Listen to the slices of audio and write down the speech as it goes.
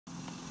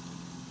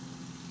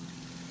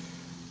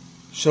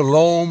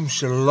Shalom,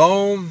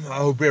 shalom. I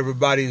hope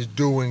everybody's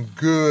doing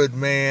good,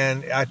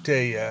 man. I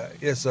tell you,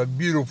 it's a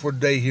beautiful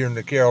day here in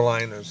the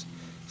Carolinas.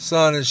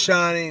 Sun is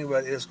shining,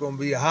 but it's going to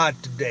be hot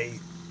today.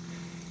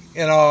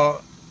 And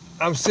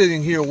I'm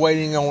sitting here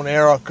waiting on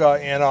Erica,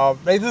 and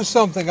there's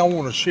something I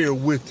want to share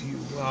with you.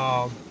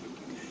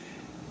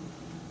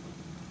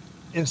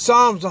 In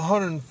Psalms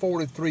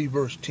 143,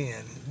 verse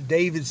 10,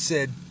 David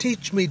said,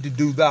 "Teach me to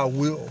do thy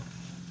will,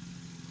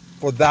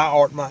 for thou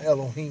art my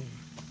Elohim."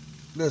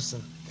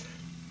 Listen.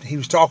 He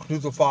was talking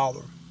to the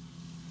Father.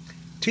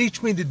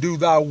 Teach me to do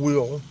thy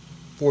will,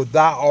 for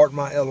thou art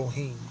my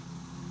Elohim.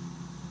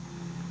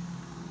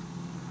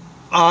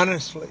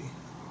 Honestly,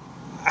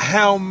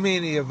 how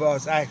many of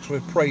us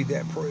actually pray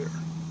that prayer?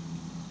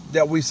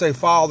 That we say,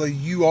 Father,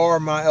 you are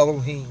my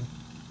Elohim.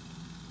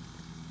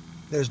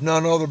 There's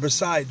none other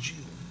besides you.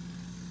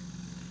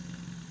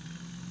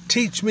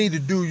 Teach me to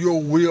do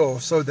your will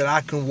so that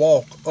I can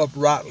walk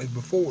uprightly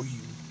before you.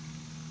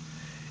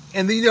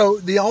 And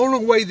the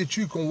only way that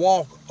you can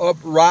walk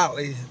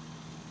uprightly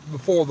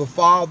before the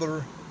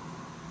Father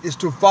is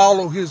to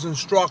follow his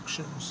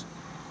instructions.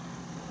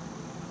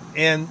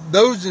 And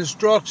those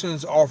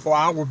instructions are for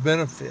our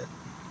benefit.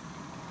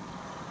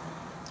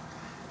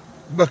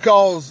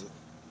 Because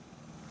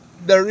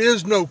there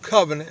is no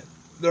covenant.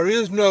 There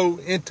is no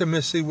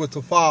intimacy with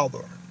the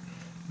Father.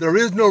 There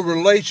is no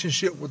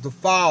relationship with the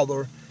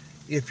Father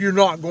if you're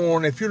not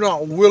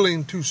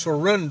willing to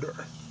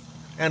surrender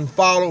and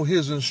follow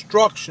his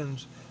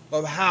instructions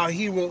of how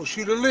he wants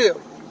you to live.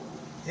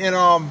 And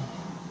I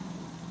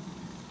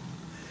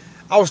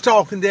was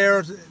talking to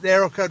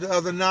Erica the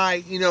other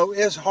night.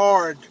 It's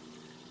hard.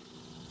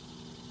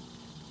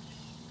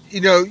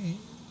 You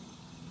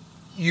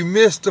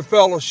miss the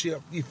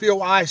fellowship. You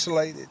feel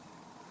isolated.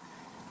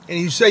 And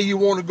you say you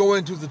want to go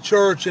into the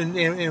church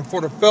and for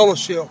the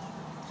fellowship.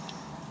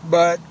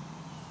 But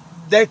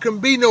there can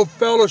be no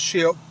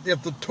fellowship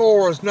if the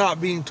Torah is not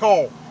being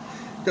taught.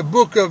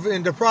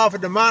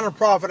 The minor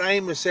prophet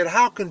Amos said,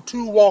 how can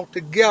two walk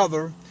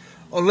together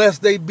unless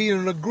they be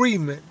in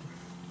agreement?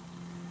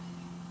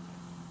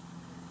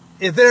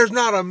 If there's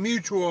not a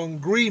mutual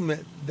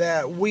agreement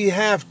that we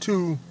have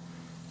to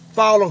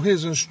follow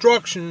his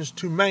instructions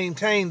to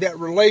maintain that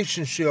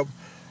relationship,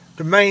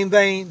 to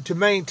maintain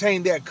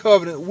that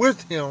covenant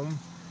with him,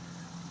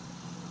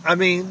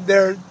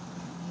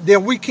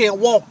 then we can't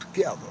walk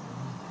together.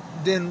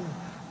 Then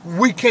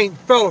we can't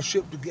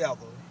fellowship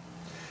together.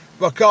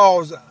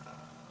 Because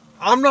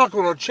I'm not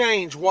going to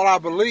change what I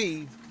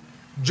believe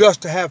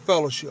just to have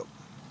fellowship.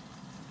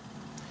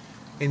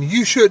 And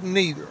you shouldn't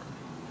either.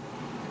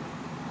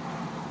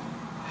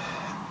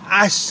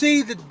 I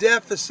see the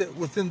deficit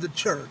within the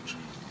church.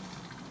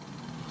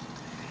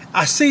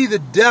 I see the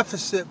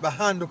deficit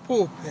behind the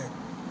pulpit.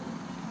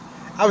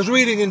 I was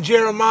reading in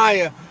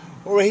Jeremiah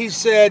where he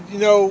said,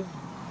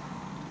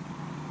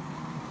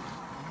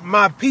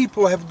 my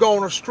people have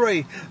gone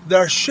astray.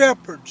 Their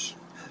shepherds,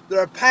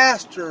 their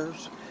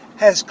pastors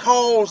has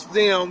caused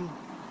them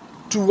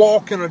to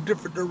walk in a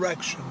different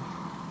direction.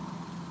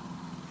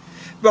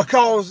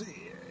 Because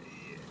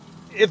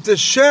if the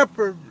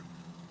shepherd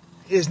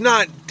is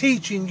not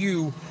teaching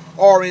you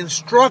or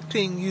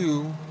instructing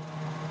you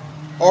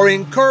or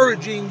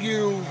encouraging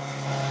you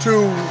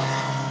to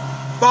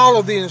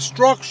follow the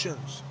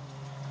instructions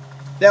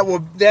that will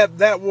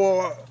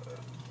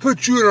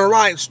put you in a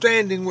right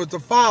standing with the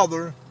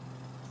Father,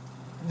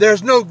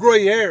 there's no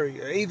gray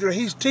area. Either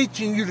he's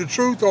teaching you the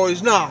truth or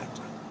he's not.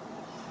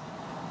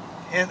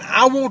 And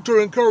I want to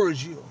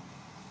encourage you.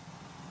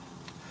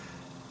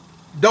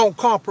 Don't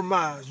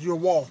compromise your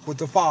walk with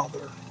the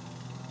Father.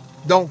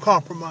 Don't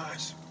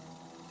compromise.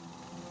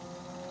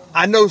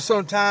 I know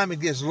sometimes it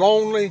gets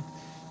lonely.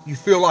 You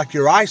feel like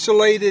you're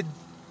isolated.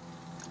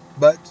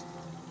 But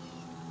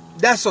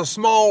that's a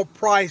small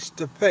price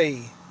to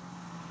pay.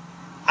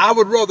 I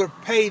would rather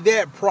pay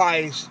that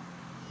price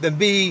than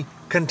be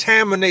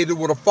contaminated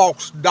with a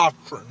false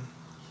doctrine.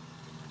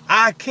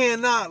 I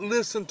cannot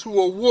listen to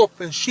a wolf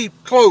in sheep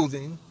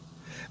clothing,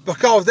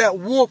 because that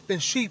wolf in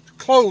sheep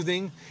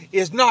clothing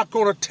is not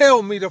going to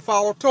tell me to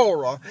follow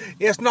Torah.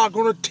 It's not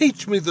going to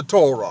teach me the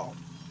Torah.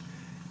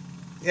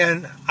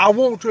 And I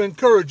want to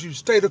encourage you,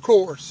 stay the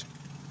course.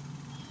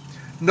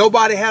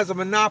 Nobody has a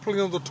monopoly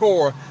on the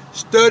Torah.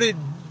 Study,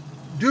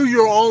 do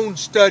your own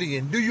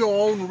studying, do your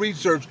own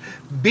research.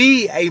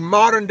 Be a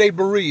modern day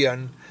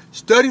Berean.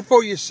 Study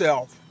for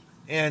yourself.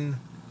 And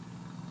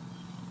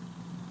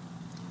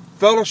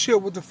fellowship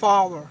with the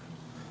Father.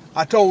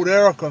 I told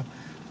Erica,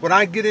 when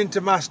I get into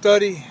my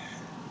study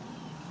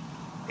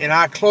and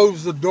I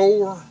close the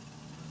door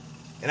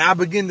and I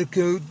begin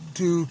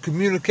to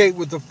communicate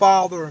with the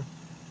Father,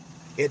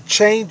 it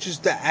changes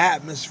the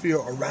atmosphere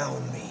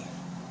around me.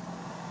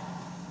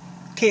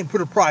 Can't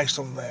put a price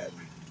on that.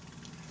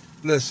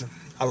 Listen,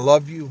 I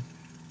love you.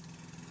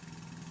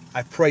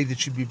 I pray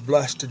that you be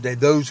blessed today.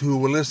 Those who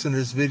will listen to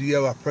this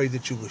video, I pray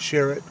that you will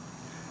share it.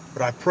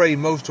 But I pray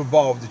most of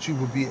all that you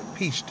will be at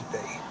peace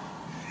today.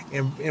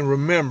 And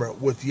remember,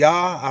 with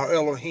Yah, our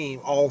Elohim,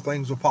 all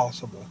things are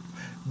possible.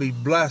 Be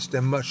blessed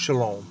and much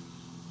shalom.